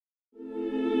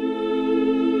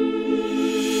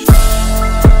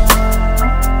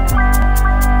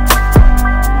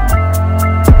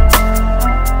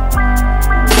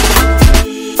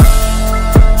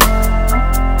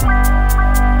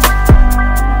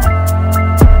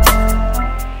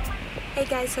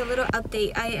guys, a little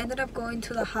update. I ended up going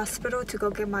to the hospital to go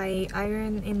get my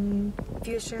iron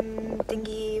infusion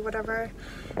thingy, whatever,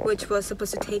 which was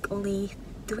supposed to take only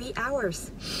 3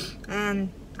 hours,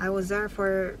 and I was there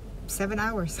for 7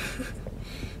 hours.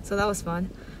 So that was fun.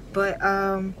 But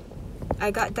I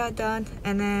got that done,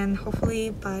 and then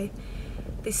hopefully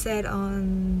they said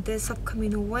on this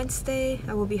upcoming Wednesday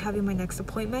I will be having my next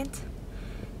appointment,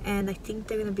 and I think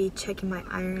they're gonna be checking my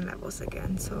iron levels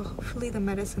again. So hopefully the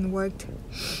medicine worked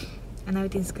and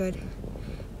everything's good.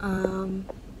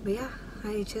 But yeah,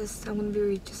 I'm gonna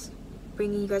be just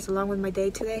bringing you guys along with my day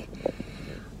today.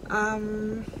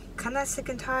 Kind of sick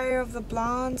and tired of the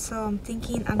blonde, so I'm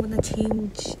thinking I'm gonna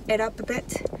change it up a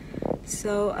bit.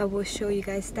 So I will show you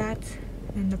guys that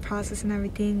and the process and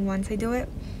everything once I do it.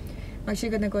 I'm actually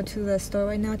gonna go to the store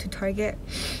right now, to Target,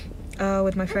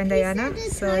 with my friend Diana.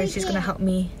 So she's gonna help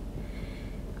me.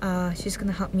 She's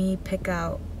gonna help me pick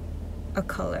out a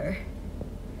color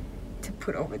to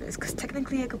put over this, because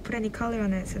technically I could put any color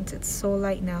on it since it's so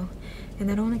light now,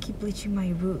 and I don't want to keep bleaching my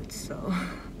roots. So,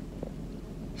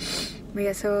 but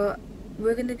yeah, so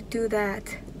we're gonna do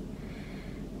that,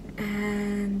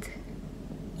 and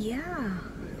yeah.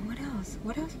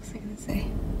 What else was I gonna say?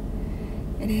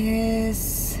 It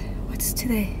is, what's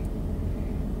today?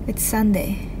 It's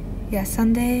Sunday. Yeah,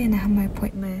 Sunday, and I have my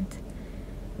appointment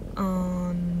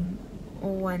on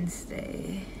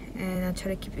Wednesday, and I'll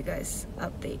try to keep you guys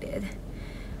updated.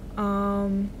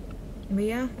 But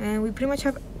yeah, and we pretty much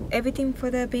have everything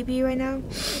for the baby right now.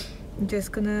 I'm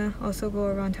just gonna also go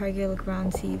around Target, look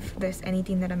around, see if there's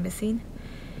anything that I'm missing,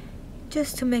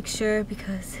 just to make sure,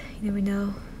 because you never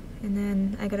know. And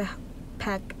then I gotta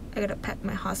pack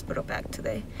my hospital bag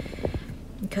today,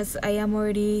 because I am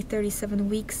already 37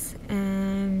 weeks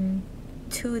and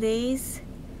 2 days,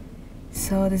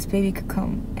 so this baby could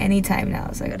come anytime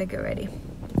now, so I gotta get ready.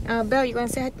 Belle, you wanna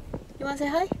say hi? You wanna say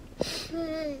hi?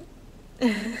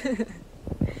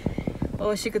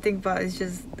 All she could think about is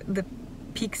just the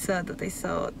pizza that they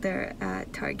sell there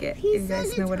at Target. If you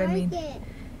guys know what I mean.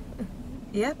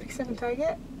 Yeah, pizza from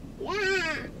Target?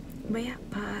 Yeah. But yeah,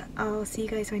 I'll see you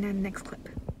guys right now in the next clip.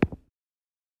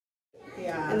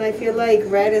 Yeah. And I feel like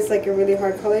red is like a really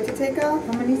hard color to take off.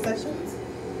 How many sessions?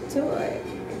 2.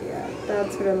 Yeah,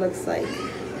 that's what it looks like.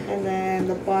 And then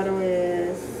the bottle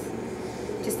is,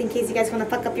 just in case you guys want to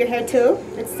fuck up your hair too,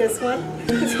 it's this one.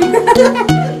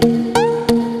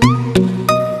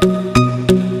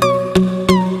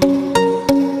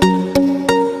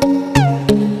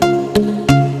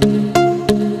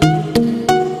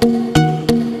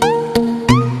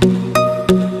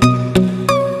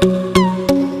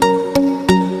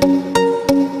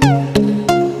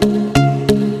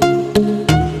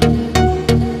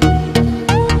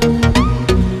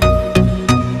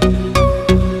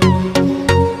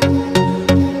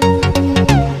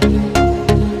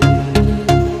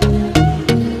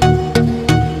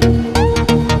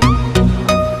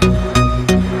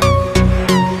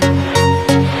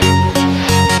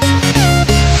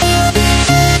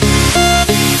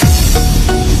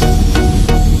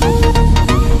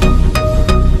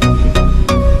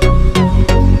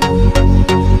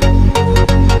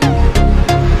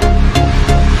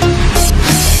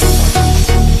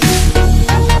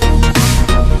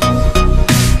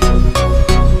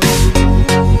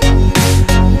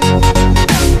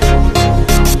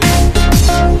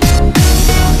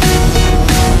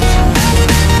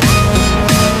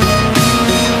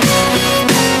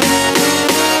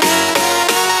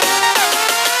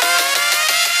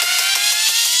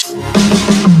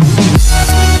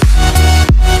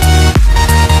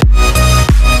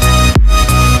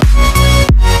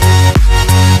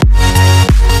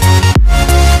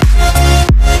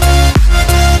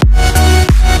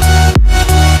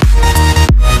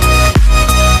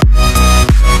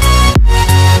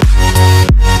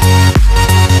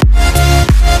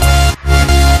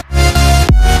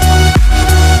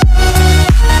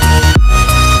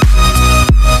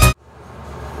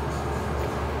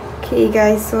 Okay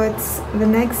guys, so it's the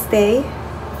next day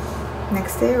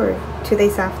or 2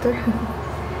 days after.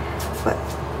 But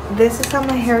this is how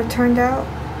my hair turned out.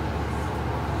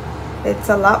 It's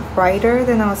a lot brighter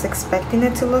than I was expecting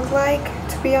it to look like,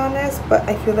 to be honest, but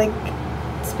I feel like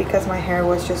it's because my hair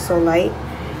was just so light,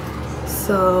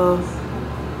 so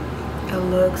it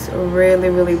looks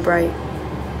really bright.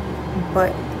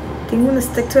 But I think I'm gonna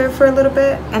stick to it for a little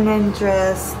bit and then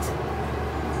just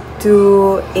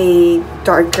do a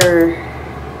darker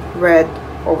red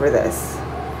over this.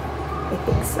 I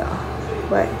think so.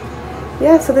 But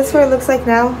yeah, so this is what it looks like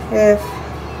now. If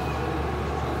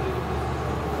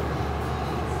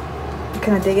I'm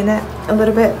kind of digging it a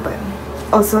little bit, but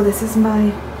also this is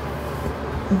my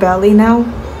belly now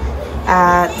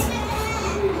at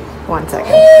 1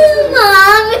 second.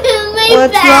 Mom, my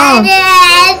What's wrong?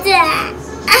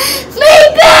 My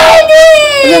bed.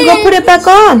 Then go put it back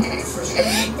on.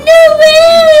 No,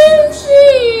 where is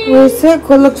it? Where is it?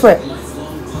 Go look for it.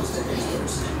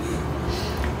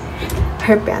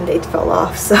 Her band-aid fell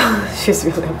off, so she's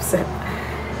really upset.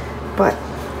 But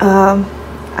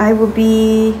I will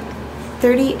be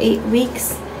 38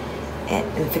 weeks and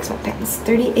fix my pants.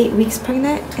 38 weeks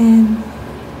pregnant in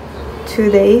 2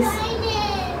 days.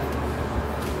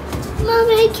 Mom,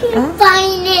 I can't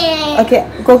find it.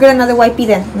 Okay, go get another wipey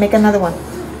then. Make another one.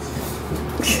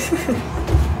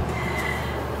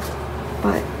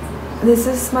 But this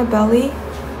is my belly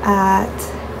at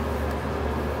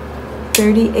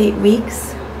 38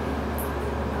 weeks.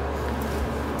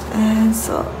 And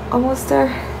so almost there.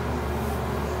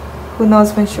 Who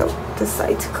knows when she'll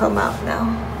decide to come out now.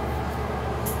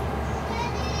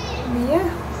 Yeah.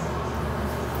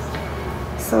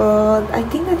 So I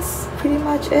think that's pretty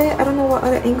much it. I don't know what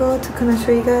other angle to kind of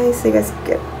show you guys so you guys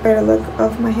get a better look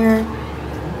of my hair.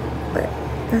 But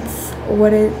that's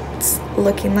what it's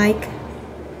looking like.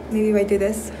 Maybe if I do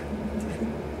this.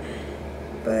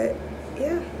 But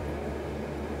yeah.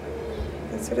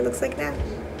 That's what it looks like now.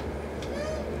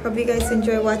 Hope you guys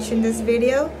enjoy watching this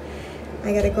video.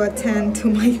 I gotta go attend to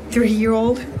my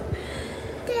 3-year-old.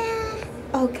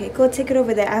 Okay, go take it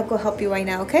over there. I'll go help you right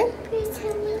now, okay? Please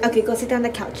help me. Okay, go sit down on the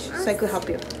couch so I could help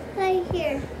you. Right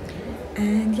here.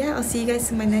 And yeah, I'll see you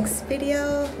guys in my next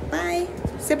video. Bye.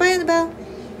 Say bye, Annabelle.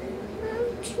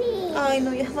 Ouchie. Oh, I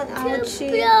know you have an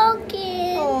ouchie.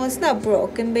 Broken. Oh, it's not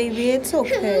broken, baby. It's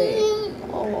okay.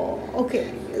 Oh,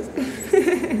 okay.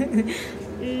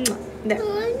 There.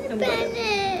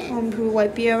 Bennett.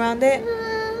 Wipe you around it.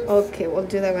 Okay, we'll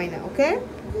do that right now, okay?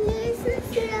 This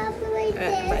is up right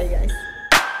there. Bye, guys.